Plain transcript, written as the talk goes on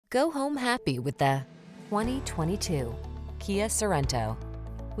Go home happy with the 2022 Kia Sorento.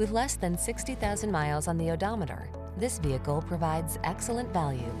 With less than 60,000 miles on the odometer, this vehicle provides excellent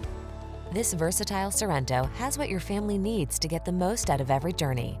value. This versatile Sorento has what your family needs to get the most out of every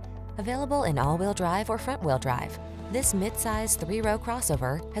journey. Available in all-wheel drive or front-wheel drive, this mid-size 3-row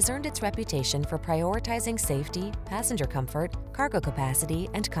crossover has earned its reputation for prioritizing safety, passenger comfort, cargo capacity,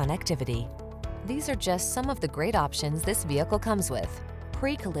 and connectivity. These are just some of the great options this vehicle comes with: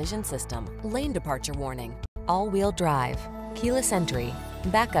 pre-collision system, lane departure warning, all-wheel drive, keyless entry,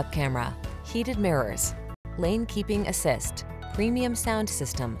 backup camera, heated mirrors, lane keeping assist, premium sound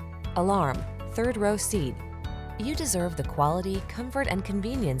system, alarm, third-row seat. You deserve the quality, comfort, and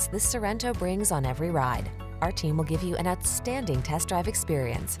convenience this Sorento brings on every ride. Our team will give you an outstanding test drive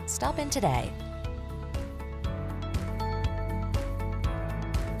experience. Stop in today.